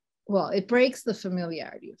 well, it breaks the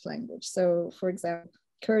familiarity of language. So for example,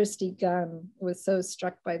 Kirsty Gunn was so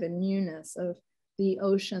struck by the newness of the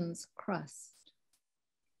ocean's crust.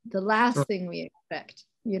 The last thing we expect,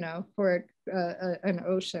 you know, for an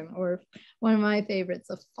ocean, or one of my favorites,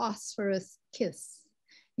 a phosphorus kiss,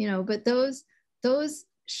 you know, but those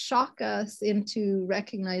shock us into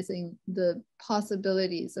recognizing the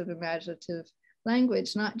possibilities of imaginative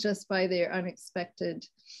language, not just by their unexpected,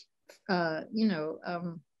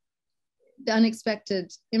 the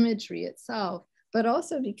unexpected imagery itself, but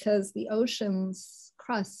also because the ocean's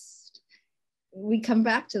crust, we come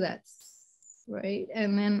back to that, right?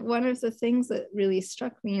 And then one of the things that really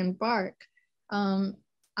struck me in Bark,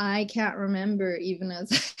 I can't remember even as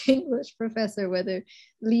an English professor whether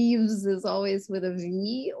leaves is always with a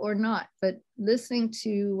V or not, but listening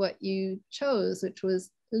to what you chose, which was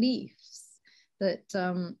leaves, that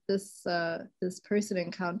this person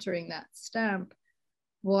encountering that stamp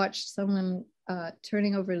watched someone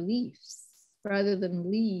turning over leaves rather than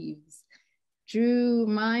leaves, drew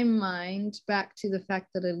my mind back to the fact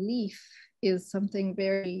that a leaf is something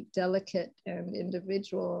very delicate and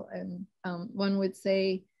individual. And one would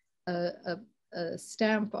say a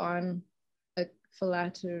stamp on a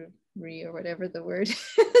phylactery, or whatever the word is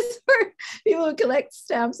for people who collect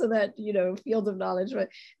stamps of that, you know, field of knowledge, but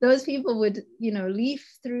those people would, you know, leaf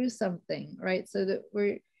through something, right? So that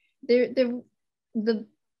we're the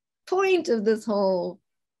point of this whole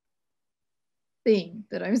thing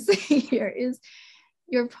that I'm saying here is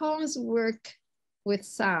your poems work with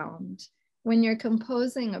sound. When you're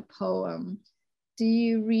composing a poem, do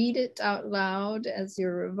you read it out loud as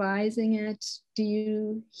you're revising it? Do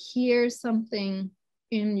you hear something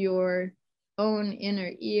in your own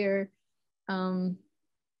inner ear?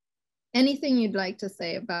 Anything you'd like to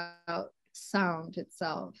say about sound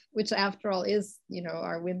itself, which after all is, you know,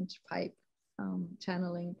 our windpipe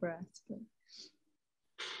channeling breath. But...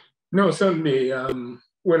 No, certainly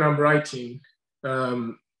when I'm writing,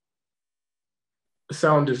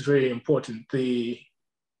 sound is very important. The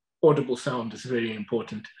audible sound is very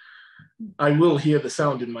important. I will hear the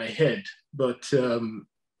sound in my head, but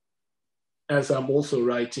as I'm also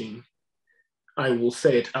writing, I will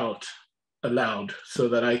say it out aloud so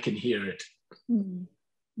that I can hear it. Mm-hmm.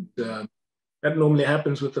 That normally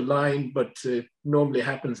happens with the line, but it normally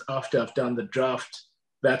happens after I've done the draft.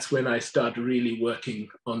 That's when I start really working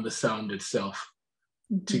on the sound itself,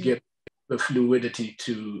 mm-hmm. to get the fluidity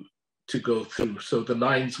to go through. So the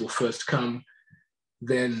lines will first come,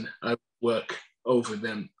 then I work over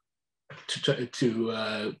them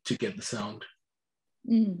to get the sound.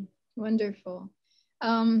 Wonderful.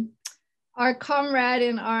 Our comrade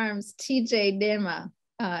in arms, TJ Dema,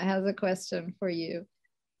 has a question for you.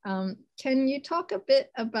 Can you talk a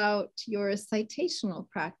bit about your citational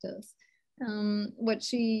practice? What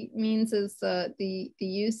she means is the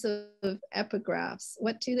use of epigraphs.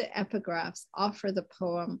 What do the epigraphs offer the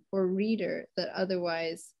poem or reader that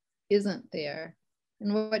otherwise isn't there?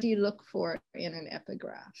 And what do you look for in an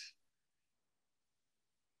epigraph?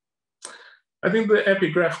 I think the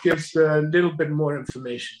epigraph gives a little bit more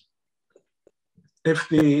information. If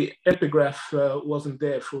the epigraph wasn't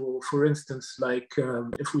there, for instance, like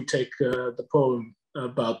if we take the poem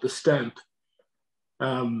about the stamp,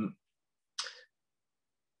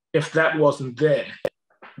 if that wasn't there,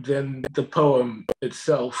 then the poem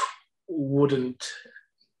itself wouldn't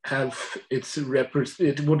have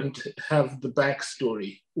it wouldn't have the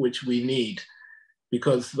backstory which we need,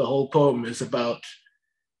 because the whole poem is about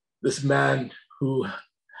this man who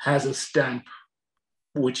has a stamp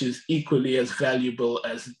which is equally as valuable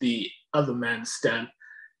as the other man's stamp,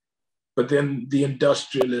 but then the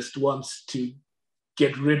industrialist wants to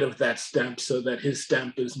get rid of that stamp so that his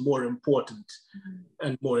stamp is more important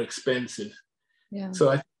and more expensive. Yeah. So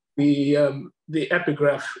I think the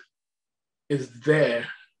epigraph is there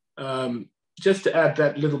just to add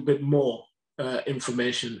that little bit more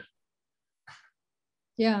information.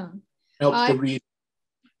 Yeah. Help the reader.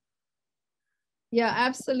 Yeah,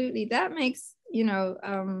 absolutely. That makes,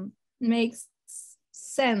 makes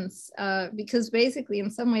sense because basically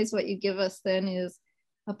in some ways what you give us then is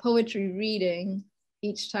a poetry reading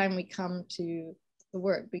each time we come to the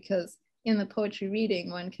work, because in the poetry reading,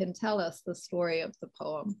 one can tell us the story of the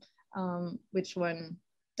poem, which one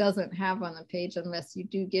doesn't have on the page unless you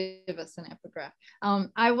do give us an epigraph.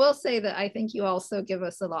 I will say that I think you also give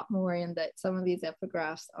us a lot more in that some of these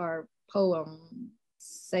epigraphs are poem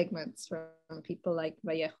segments from people like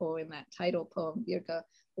Vallejo in that title poem, Virga,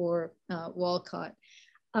 or Walcott.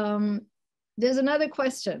 There's another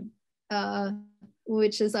question,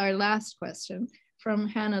 which is our last question from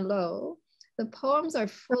Hannah Lowe. The poems are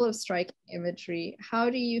full of striking imagery.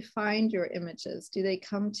 How do you find your images? Do they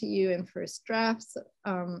come to you in first drafts,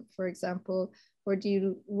 for example, or do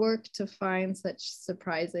you work to find such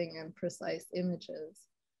surprising and precise images?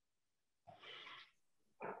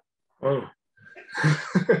 Oh.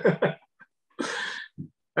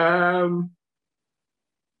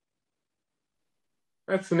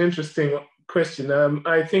 That's an interesting question.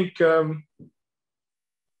 I think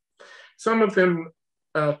some of them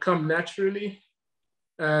come naturally,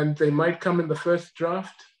 and they might come in the first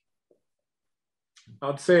draft.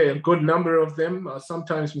 I'd say a good number of them are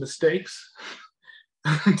sometimes mistakes.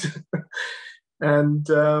 and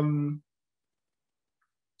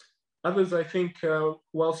others, I think,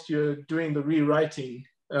 whilst you're doing the rewriting,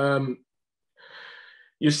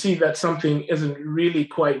 you see that something isn't really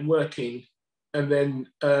quite working, and then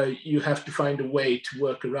you have to find a way to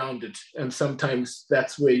work around it. And sometimes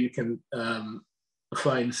that's where you can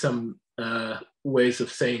find some ways of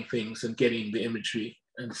saying things and getting the imagery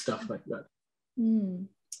and stuff like that.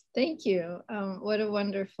 Thank you. What a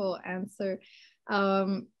wonderful answer.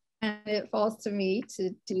 And it falls to me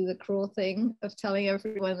to do the cruel thing of telling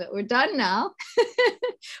everyone that we're done now.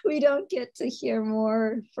 We don't get to hear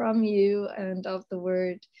more from you and of the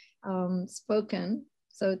word spoken.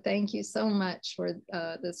 So thank you so much for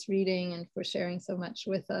this reading and for sharing so much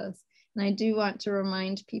with us. And I do want to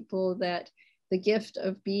remind people that the gift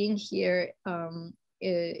of being here,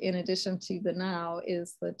 in addition to the now,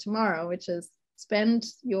 is the tomorrow, which is spend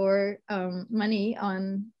your money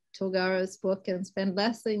on Togara's book and spend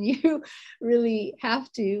less than you really have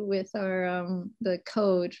to with our the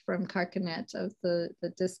code from Carcanet of the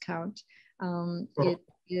discount. It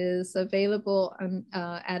is available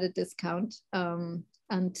at a discount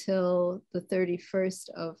until the 31st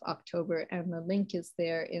of October, and the link is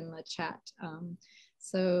there in the chat.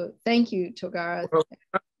 So thank you, Togara. Well,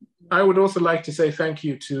 I would also like to say thank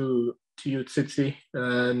you to you, Tsitsi,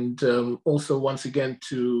 and also once again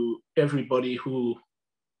to everybody who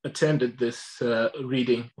attended this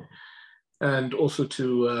reading, and also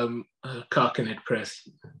to Carcanet Press.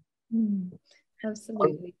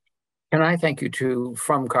 Absolutely. Can I thank you too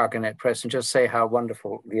from Carcanet Press and just say how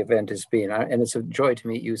wonderful the event has been. And it's a joy to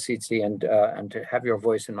meet you, Tsitsi, and to have your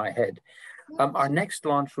voice in my head. Our next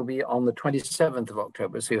launch will be on the 27th of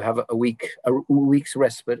October, so you have a week's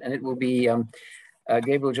respite, and it will be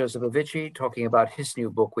Gabriel Josefovici talking about his new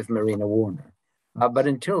book with Marina Warner. But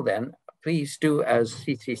until then, please do, as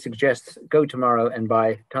Tsitsi suggests, go tomorrow and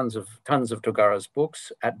buy tons of Togara's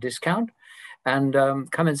books at discount, and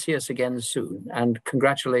come and see us again soon. And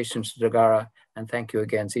congratulations to Togara, and thank you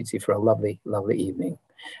again, Tsitsi, for a lovely, lovely evening.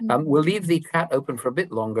 We'll leave the chat open for a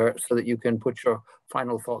bit longer so that you can put your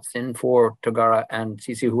final thoughts in for Togara and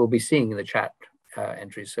Tsitsi, who will be seeing the chat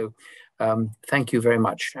entries. So thank you very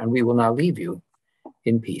much. And we will now leave you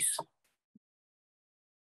in peace.